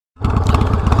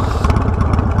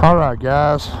Alright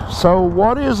guys, so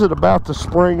what is it about the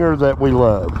Springer that we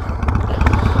love?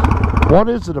 What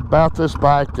is it about this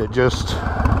bike that just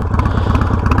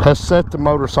has set the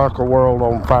motorcycle world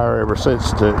on fire ever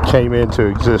since it came into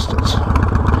existence?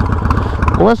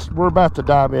 Well, we're about to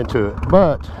dive into it,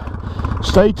 but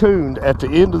stay tuned at the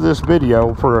end of this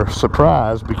video for a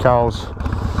surprise, because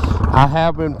I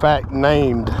have in fact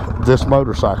named this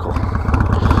motorcycle.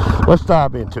 Let's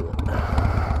dive into it.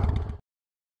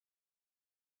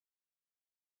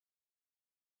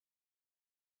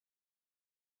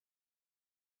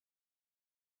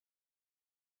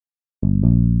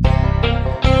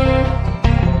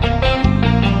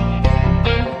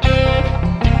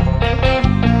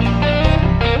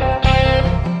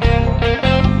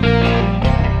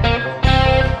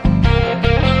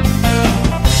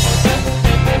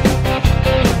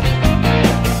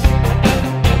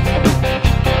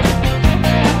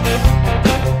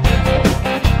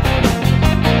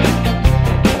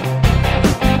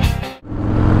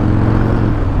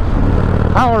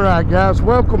 Alright guys,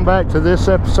 welcome back to this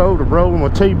episode of Rolling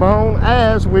with T-Bone,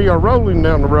 as we are rolling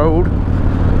down the road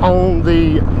on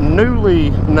the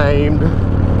newly named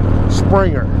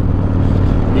Springer.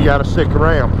 You gotta stick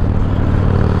around.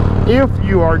 If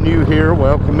you are new here,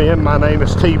 welcome in. My name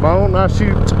is T-Bone. I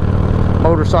shoot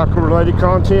motorcycle related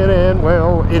content and,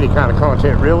 well, any kind of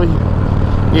content really.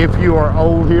 If you are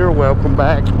old here, welcome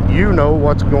back. You know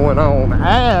what's going on,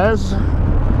 as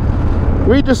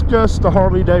we discussed the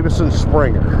Harley Davidson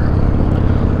Springer.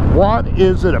 What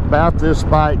is it about this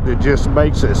bike that just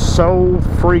makes it so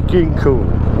freaking cool?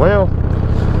 Well,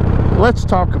 let's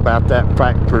talk about that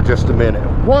fact for just a minute.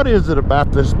 What is it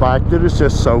about this bike that is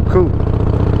just so cool?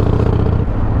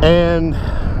 And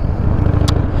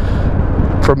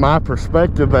from my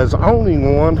perspective as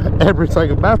owning one, everything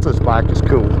about this bike is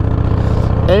cool.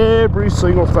 Every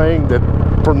single thing, that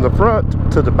from the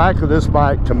front to the back of this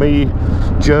bike, to me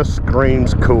just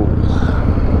screams cool.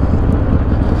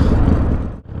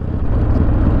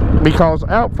 Because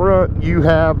out front you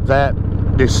have that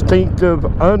distinctive,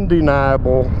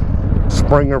 undeniable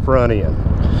Springer front end.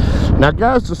 Now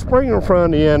guys, the Springer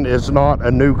front end is not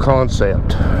a new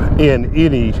concept in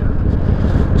any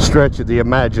stretch of the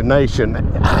imagination.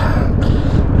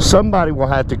 Somebody will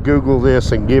have to Google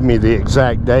this and give me the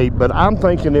exact date, but I'm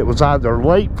thinking it was either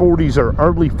late 40s or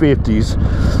early 50s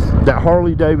that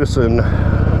Harley Davidson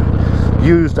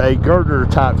used a girder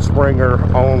type Springer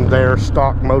on their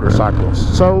stock motorcycles.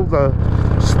 So the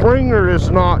Springer is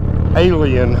not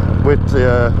alien with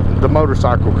the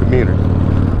motorcycle community.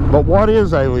 But what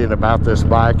is alien about this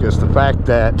bike is the fact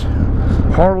that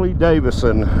Harley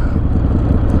Davidson,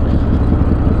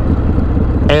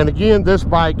 and again, this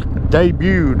bike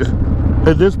debuted,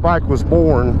 and this bike was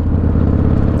born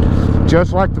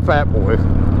just like the Fat Boy,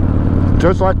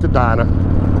 just like the Dyna,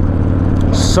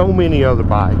 so many other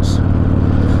bikes.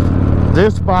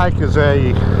 This bike is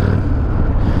a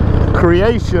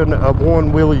creation of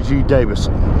one Willie G.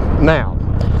 Davidson. Now,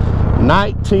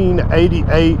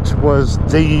 1988 was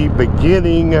the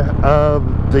beginning of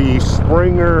the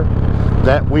Springer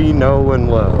that we know and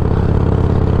love.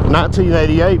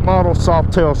 1988 model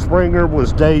Softail Springer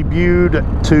was debuted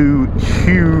to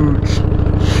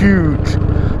huge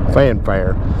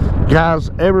fanfare. Guys,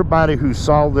 everybody who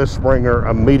saw this Springer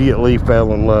immediately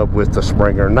fell in love with the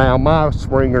Springer. Now, my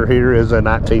Springer here is a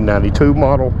 1992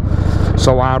 model,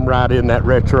 so I'm right in that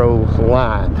retro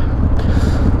line.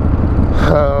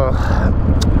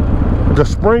 The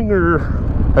Springer,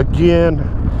 again,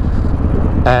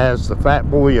 as the Fat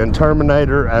Boy and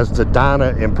Terminator, as the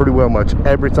Dyna, and pretty well much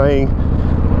everything,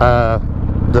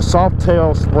 the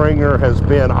Softail Springer has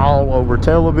been all over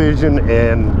television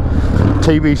and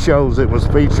TV shows. It was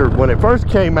featured when it first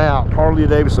came out. Harley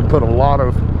Davidson put a lot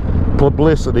of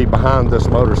publicity behind this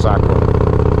motorcycle.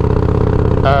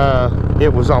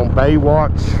 It was on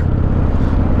Baywatch,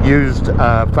 used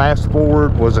Fast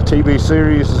Forward was a TV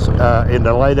series in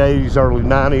the late 80s, early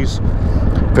 90s,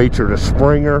 featured a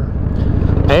Springer,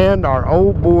 and our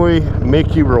old boy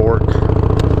Mickey Rourke.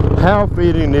 How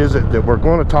fitting is it that we're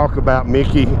going to talk about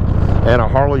Mickey and a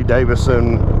Harley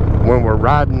Davidson when we're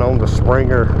riding on the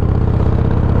Springer?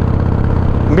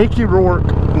 Mickey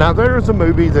Rourke. Now, there's a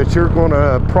movie that you're going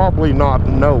to probably not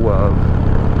know of,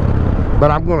 but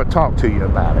I'm going to talk to you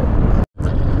about it.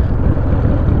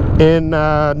 In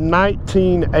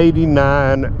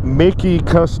 1989, Mickey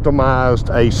customized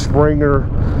a Springer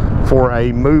for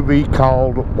a movie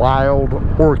called Wild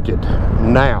Orchid.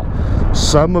 Now,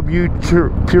 some of you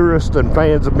purists and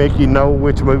fans of Mickey know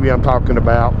which movie I'm talking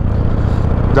about.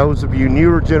 Those of you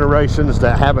newer generations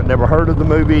that haven't never heard of the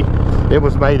movie, it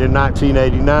was made in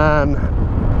 1989.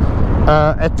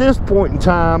 At this point in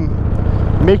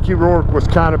time, Mickey Rourke was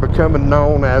kind of becoming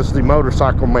known as the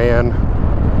motorcycle man,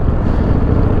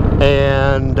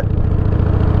 and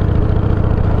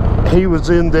he was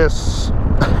in this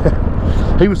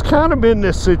he was kind of in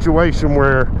this situation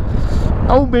where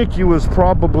old Mickey was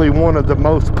probably one of the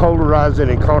most polarizing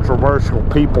and controversial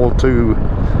people to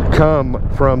come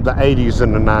from the 80s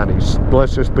and the 90s.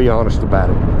 Let's just be honest about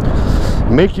it.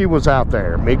 Mickey was out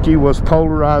there. Mickey was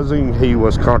polarizing. He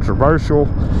was controversial.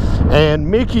 And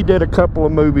Mickey did a couple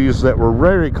of movies that were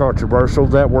very controversial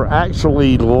that were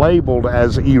actually labeled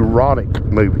as erotic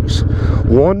movies.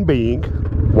 One being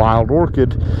Wild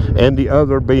Orchid, and the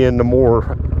other being the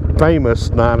more famous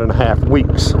 9.5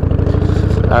 Weeks.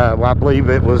 Well, I believe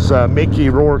it was Mickey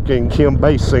Rourke and Kim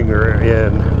Basinger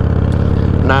in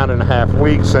 9.5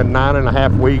 Weeks. And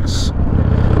 9.5 Weeks,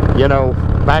 you know,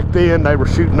 back then they were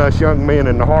shooting us young men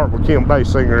in the heart with Kim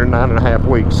Basinger in 9.5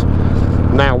 Weeks.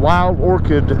 Now, Wild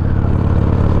Orchid,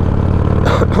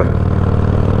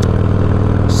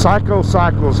 Psycho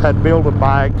Cycles had built a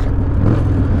bike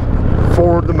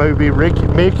for the movie.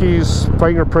 Mickey's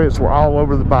fingerprints were all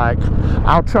over the bike.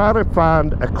 I'll try to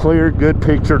find a clear, good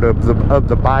picture of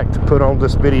the bike to put on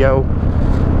this video,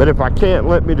 but if I can't,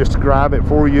 let me describe it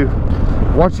for you.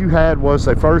 What you had was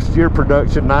a first year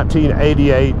production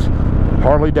 1988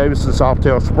 Harley Davidson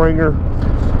Softail Springer.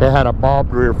 It had a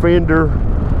bobbed rear fender,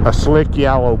 a slick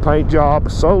yellow paint job, a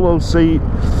solo seat,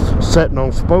 sitting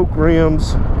on spoke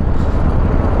rims,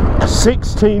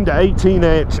 16 to 18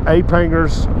 inch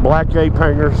A-hangers, black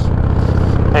A-hangers,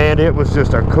 and it was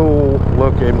just a cool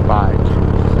looking bike.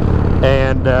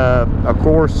 And of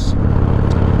course,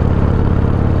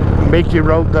 Mickey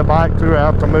rode the bike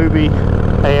throughout the movie,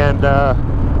 and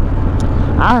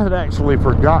I had actually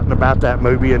forgotten about that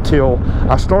movie until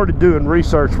I started doing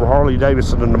research for Harley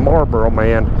Davidson and the Marlboro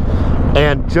Man,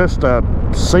 and just a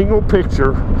single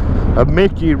picture of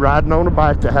Mickey riding on a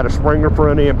bike that had a Springer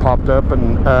front end popped up,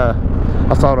 and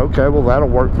I thought, okay, well, that'll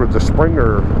work for the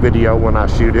Springer video when I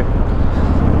shoot it.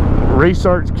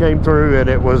 Research came through and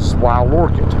it was Wild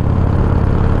Orchid.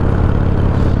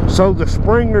 So the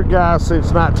Springer guy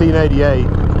since 1988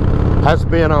 has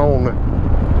been on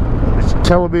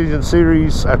television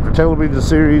series after television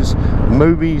series,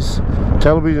 movies,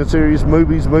 television series,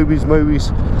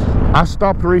 movies. I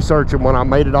stopped researching when I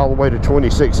made it all the way to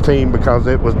 2016 because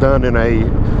it was done on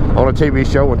a TV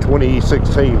show in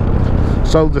 2016.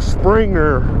 So the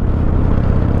Springer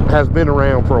has been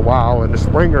around for a while, and the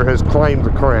Springer has claimed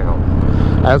the crown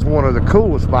as one of the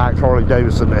coolest bikes Harley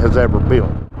Davidson has ever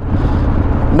built.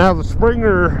 Now, the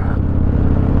Springer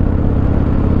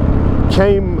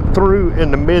came through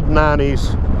in the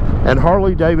mid-90s, and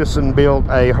Harley Davidson built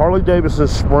a Harley Davidson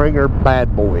Springer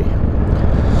Bad Boy.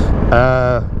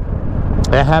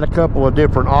 It had a couple of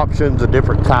different options, a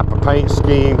different type of paint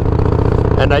scheme,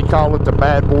 and they call it the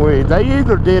Bad Boy. They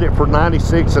either did it for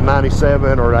 96 and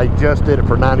 97, or they just did it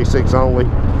for 96 only.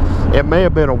 It may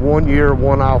have been a one-year,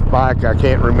 one-off bike, I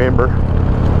can't remember.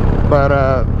 But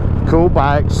cool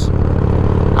bikes.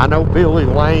 I know Billy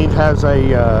Lane has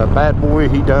a Bad Boy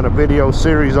he done a video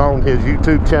series on his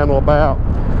YouTube channel about,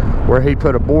 where he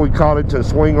put a Boyd Coddington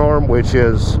swing arm, which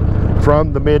is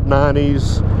from the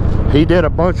mid-90s. He did a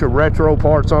bunch of retro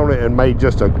parts on it and made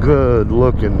just a good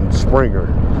looking Springer.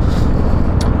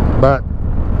 But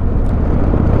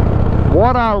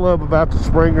what I love about the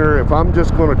Springer, if I'm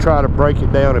just going to try to break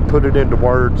it down and put it into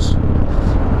words,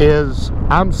 is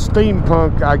I'm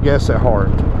steampunk, I guess, at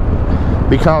heart.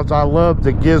 Because I love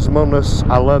the gizmoness,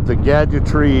 I love the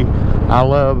gadgetry, I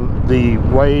love the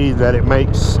way that it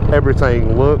makes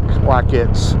everything look like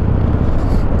it's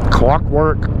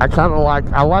clockwork. I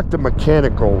like the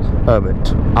mechanical of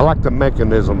it. I like the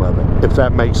mechanism of it, if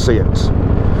that makes sense.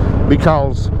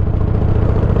 Because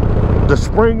the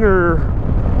Springer,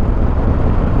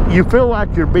 you feel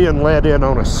like you're being let in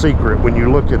on a secret when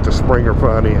you look at the Springer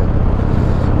front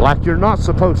end. Like you're not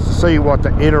supposed to see what the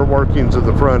inner workings of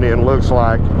the front end looks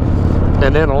like,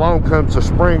 and then along comes the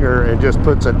Springer and just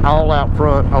puts it all out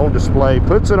front on display,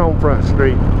 puts it on Front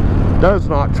Street, does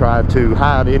not try to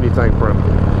hide anything from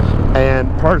you.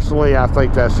 And personally, I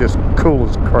think that's just cool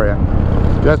as crap.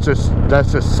 That's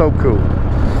just so cool.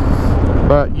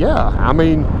 But yeah, I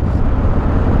mean,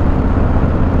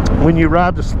 when you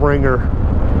ride the Springer,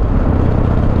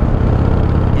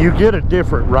 you get a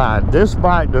different ride. This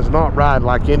bike does not ride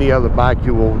like any other bike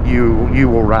you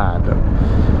will ride.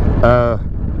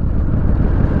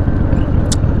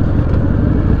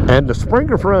 And the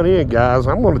Springer front end, guys,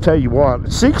 I'm going to tell you what,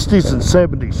 60s and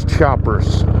 70s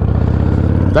choppers,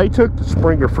 they took the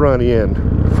Springer front end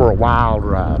for a wild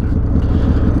ride.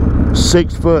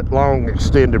 6-foot long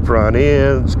extended front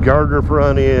ends, girder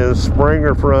front ends,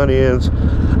 Springer front ends.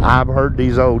 I've heard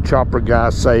these old chopper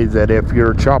guys say that if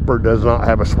your chopper does not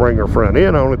have a Springer front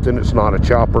end on it, then it's not a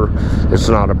chopper, it's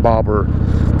not a bobber.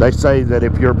 They say that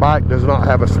if your bike does not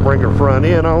have a Springer front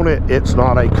end on it, it's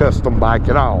not a custom bike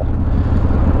at all.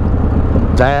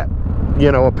 That,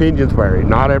 you know, opinions vary.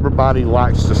 Not everybody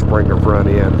likes the Springer front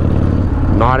end.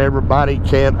 Not everybody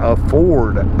can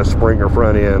afford a Springer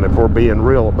front end, if we're being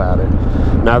real about it.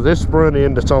 Now, this front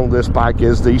end that's on this bike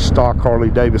is the stock Harley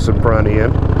Davidson front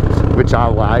end, which I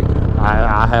like.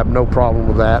 I have no problem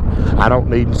with that. I don't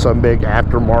need some big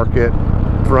aftermarket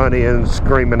front end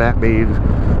screaming at me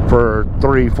for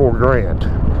 $3-4 grand.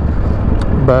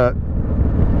 But,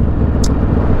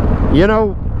 you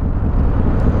know,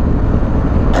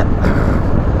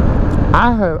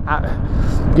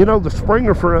 you know, the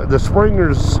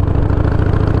Springers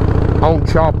on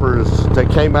choppers that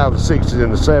came out of the 60s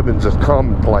and the 70s is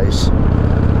commonplace.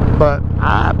 But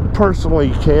I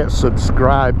personally can't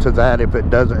subscribe to that. If it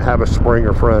doesn't have a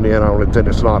Springer front end on it, then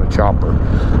it's not a chopper.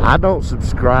 I don't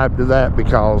subscribe to that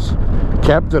because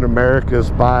Captain America's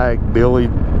bike, Billy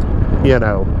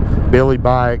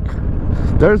bike,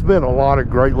 there's been a lot of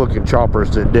great looking choppers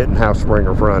that didn't have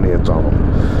Springer front ends on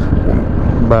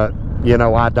them. But, you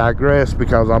know, I digress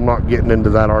because I'm not getting into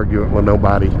that argument with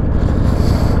nobody.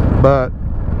 But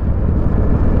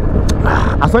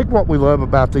I think what we love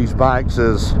about these bikes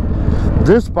is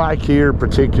this bike here,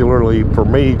 particularly for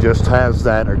me, just has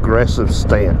that aggressive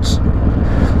stance.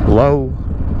 Low,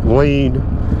 lean.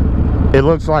 It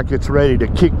looks like it's ready to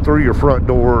kick through your front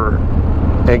door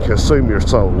and consume your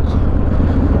soul.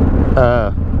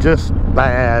 Just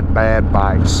bad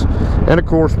bikes. And of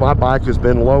course, my bike has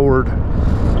been lowered.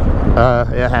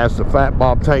 It has the fat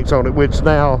bob tanks on it, which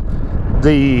now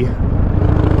the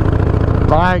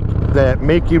bike that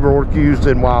Mickey Rourke used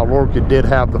in Wild Orchid did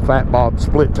have the fat bob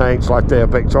split tanks like the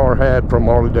FXR had from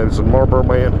Harley Davidson Marlboro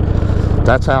Man.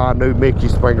 That's how I knew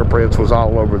Mickey's fingerprints was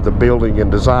all over the building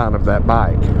and design of that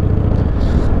bike.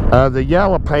 The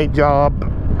yellow paint job,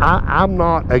 I'm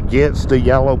not against the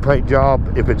yellow paint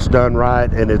job if it's done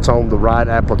right and it's on the right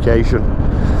application.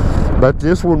 But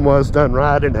this one was done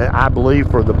right, and I believe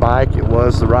for the bike it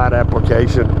was the right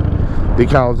application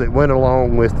because it went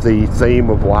along with the theme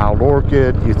of Wild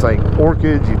Orchid. You think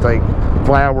orchids, you think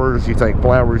flowers, you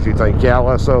think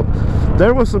yellow. So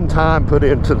there was some time put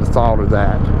into the thought of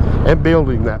that and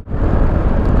building that.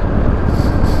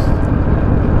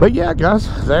 But yeah, guys,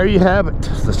 there you have it,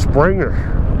 the Springer.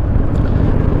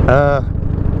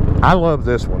 I love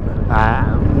this one.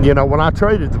 You know, when I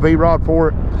traded the V-Rod for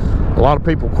it, a lot of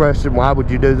people question, why would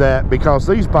you do that? Because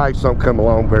these bikes don't come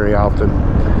along very often.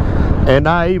 And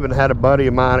I even had a buddy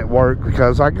of mine at work,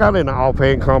 because I got in an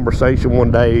offhand conversation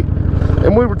one day,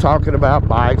 and we were talking about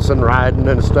bikes and riding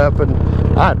and stuff, and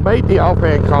I had made the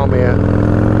offhand comment,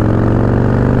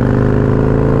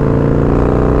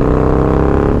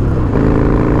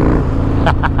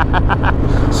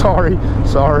 sorry,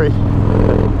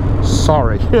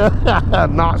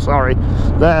 not sorry.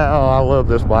 I love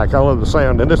this bike. I love the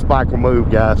sound, and this bike will move,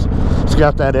 guys. It's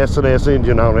got that S&S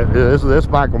engine on it. This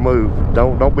bike will move.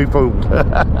 Don't be fooled.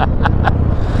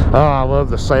 Oh, I love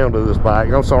the sound of this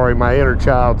bike. I'm sorry, my inner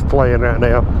child's playing right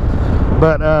now.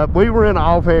 But we were in an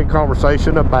offhand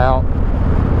conversation about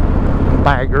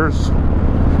baggers,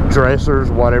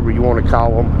 dressers, whatever you want to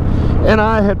call them, and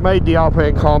I had made the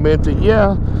offhand comment that,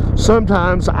 yeah,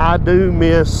 sometimes I do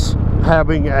miss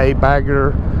having a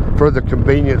bagger for the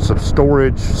convenience of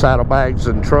storage, saddlebags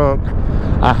and trunk.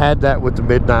 I had that with the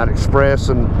Midnight Express,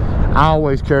 and I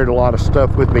always carried a lot of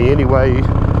stuff with me anyway,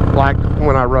 like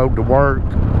when I rode to work,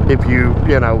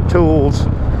 you know, tools,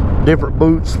 different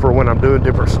boots for when I'm doing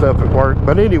different stuff at work.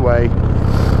 But anyway,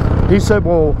 he said,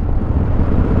 well,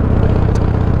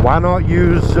 why not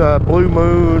use Blue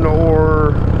Moon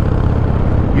or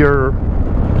your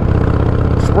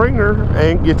Springer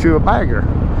and get you a bagger?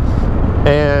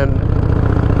 And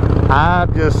I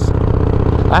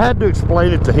had to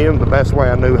explain it to him the best way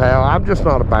I knew how. I'm just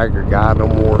not a bagger guy no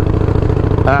more.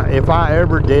 If I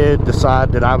ever did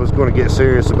decide that I was going to get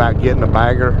serious about getting a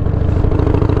bagger,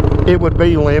 it would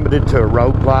be limited to a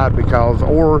road glide, because,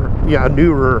 or a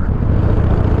newer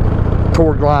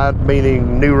tour glide,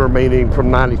 meaning newer meaning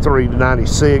from 93 to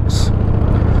 96,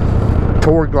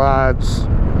 tour glides,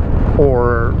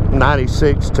 or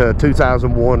 96 to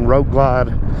 2001 road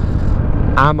glide.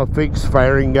 I'm a fixed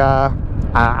fairing guy.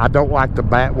 I don't like the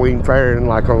bat wing fairing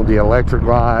like on the electric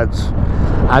glides.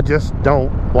 I just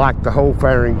don't like the whole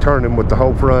fairing turning with the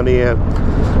whole front end.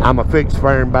 I'm a fixed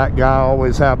fairing bike guy,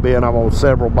 always have been. I've owned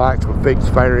several bikes with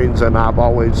fixed fairings, and I've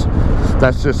always,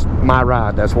 that's just my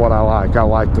ride. That's what I like. I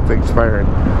like the fixed fairing.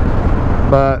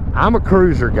 But I'm a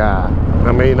cruiser guy.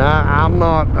 I mean, I'm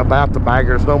not about the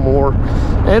baggers no more.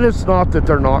 And it's not that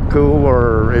they're not cool,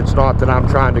 or it's not that I'm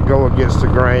trying to go against the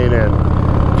grain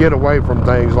and get away from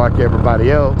things like everybody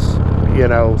else, you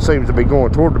know, seems to be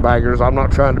going toward the baggers. I'm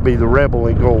not trying to be the rebel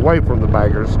and go away from the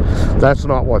baggers. That's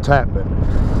not what's happening.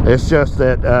 It's just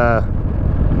that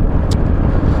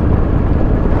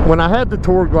when I had the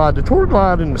Tour Glide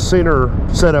in the center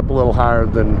set up a little higher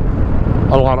than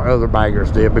a lot of other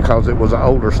baggers did, because it was an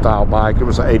older style bike. It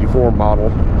was an 84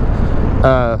 model.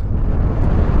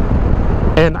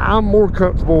 And I'm more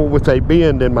comfortable with a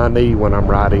bend in my knee when I'm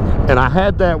riding. And I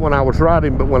had that when I was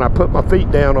riding, but when I put my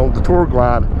feet down on the Tour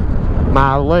Glide,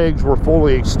 my legs were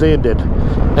fully extended.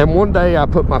 And one day I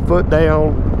put my foot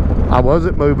down, I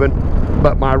wasn't moving,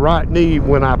 but my right knee,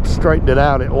 when I straightened it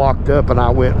out, it locked up and I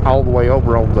went all the way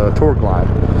over on the Tour Glide.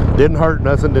 Didn't hurt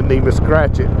nothing, didn't even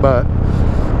scratch it, but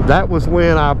that was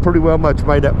when I pretty well much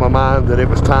made up my mind that it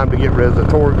was time to get rid of the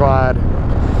Tour Glide.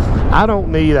 I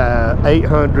don't need a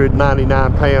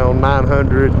 899 pound,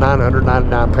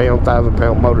 999 pound, 1,000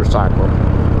 pound motorcycle.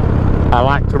 I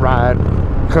like to ride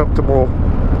comfortable,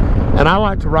 and I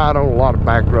like to ride on a lot of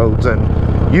back roads,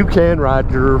 and you can ride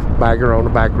your bagger on a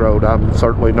back road. I'm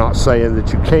certainly not saying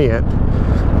that you can't,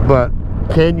 but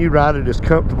can you ride it as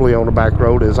comfortably on a back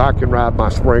road as I can ride my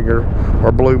Springer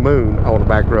or Blue Moon on a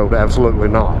back road? Absolutely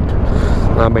not.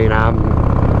 I mean,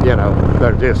 you know,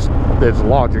 they're just, it's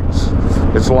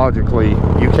logically,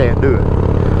 you can't do it.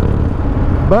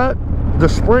 But the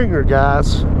Springer,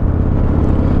 guys,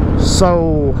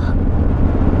 so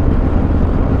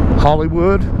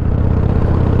Hollywood,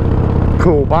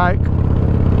 cool bike.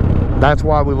 That's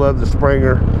why we love the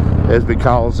Springer, is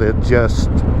because it just,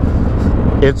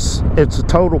 it's a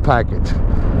total package.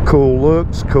 Cool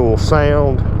looks, cool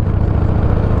sound,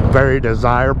 very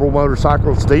desirable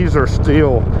motorcycles. These are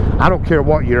still, I don't care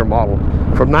what year model,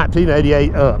 from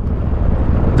 1988 up,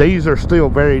 these are still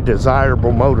very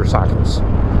desirable motorcycles.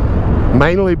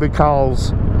 Mainly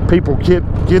because people get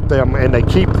them and they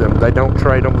keep them. They don't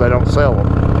trade them, they don't sell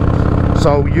them.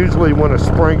 So usually when a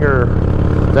Springer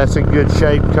that's in good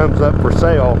shape comes up for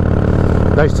sale,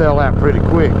 they sell out pretty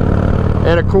quick.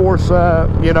 And of course,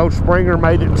 you know, Springer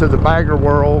made it to the bagger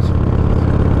world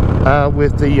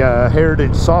with the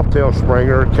Heritage Softail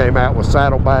Springer. It came out with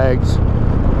saddlebags.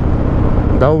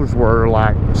 Those were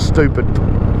like stupid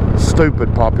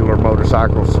popular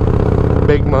motorcycles.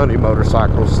 Big money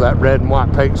motorcycles. That red and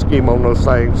white paint scheme on those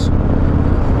things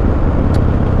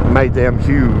made them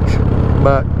huge.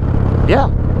 But yeah,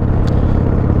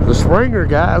 the Springer,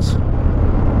 guys,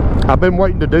 I've been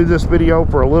waiting to do this video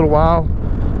for a little while.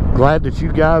 Glad that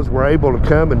you guys were able to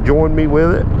come and join me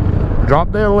with it.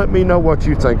 Drop down and let me know what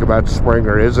you think about the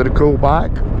Springer. Is it a cool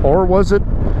bike, or was it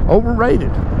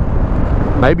overrated?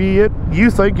 Maybe you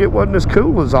think it wasn't as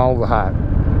cool as all the hype.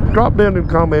 Drop down in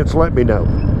the comments, let me know.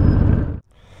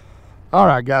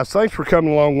 Alright guys, thanks for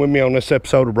coming along with me on this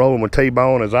episode of Rolling with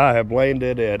T-Bone, as I have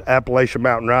landed at Appalachian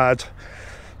Mountain Rides.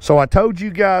 So I told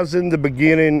you guys in the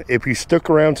beginning, if you stuck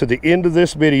around to the end of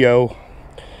this video,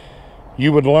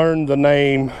 you would learn the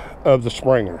name of the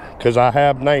Springer, because I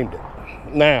have named it.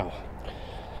 Now,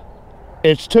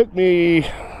 it's took me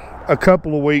a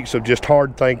couple of weeks of just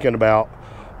hard thinking about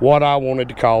what I wanted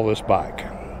to call this bike.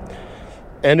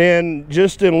 And then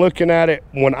just in looking at it,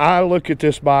 when I look at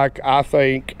this bike, I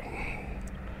think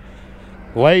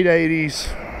late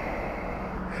 80s,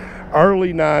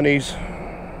 early 90s,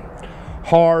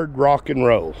 hard rock and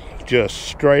roll. Just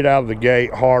straight out of the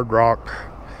gate, hard rock.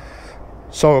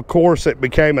 So of course it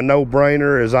became a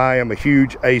no-brainer, as I am a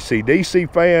huge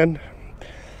AC/DC fan.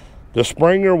 The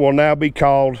Springer will now be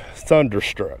called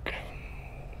Thunderstruck.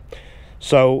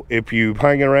 So if you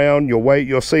hang around, you'll wait,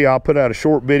 you'll see I'll put out a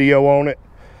short video on it.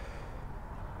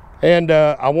 And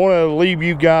I want to leave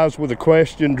you guys with a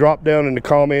question. Drop down in the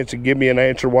comments and give me an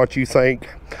answer what you think.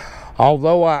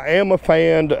 Although I am a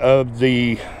fan of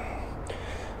the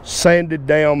sanded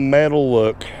down metal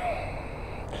look,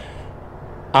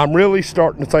 I'm really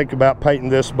starting to think about painting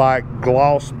this bike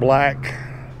gloss black.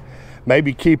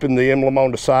 Maybe keeping the emblem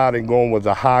on the side and going with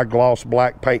a high gloss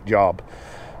black paint job.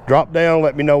 Drop down,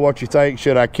 let me know what you think.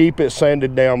 Should I keep it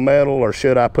sanded down metal, or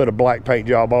should I put a black paint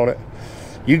job on it?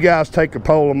 You guys take a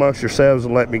poll amongst yourselves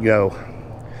and let me know.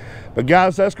 But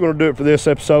guys, that's going to do it for this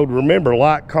episode. Remember,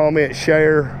 like, comment,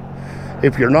 share.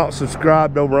 If you're not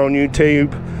subscribed over on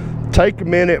YouTube, take a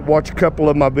minute, watch a couple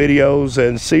of my videos,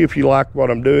 and see if you like what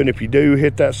I'm doing. If you do,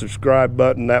 hit that subscribe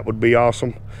button. That would be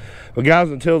awesome. But guys,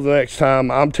 until the next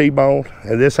time, I'm T-Bone,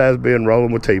 and this has been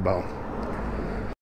Rolling with T-Bone.